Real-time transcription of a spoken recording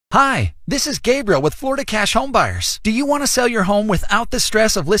Hi, this is Gabriel with Florida Cash Home Buyers. Do you want to sell your home without the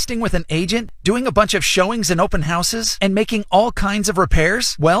stress of listing with an agent, doing a bunch of showings and open houses, and making all kinds of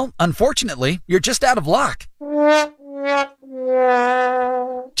repairs? Well, unfortunately, you're just out of luck.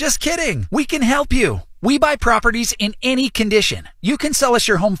 Just kidding. We can help you. We buy properties in any condition. You can sell us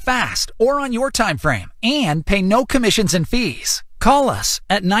your home fast or on your time frame and pay no commissions and fees. Call us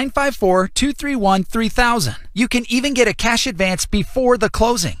at 954-231-3000. You can even get a cash advance before the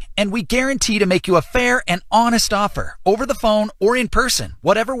closing, and we guarantee to make you a fair and honest offer over the phone or in person,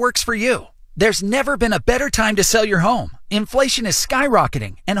 whatever works for you. There's never been a better time to sell your home. Inflation is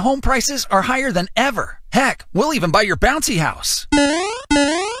skyrocketing, and home prices are higher than ever. Heck, we'll even buy your bouncy house.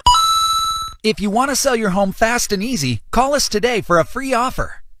 If you want to sell your home fast and easy, call us today for a free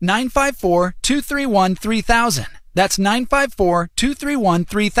offer. 954-231-3000. That's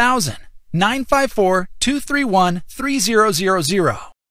 954-231-3000. 954-231-3000.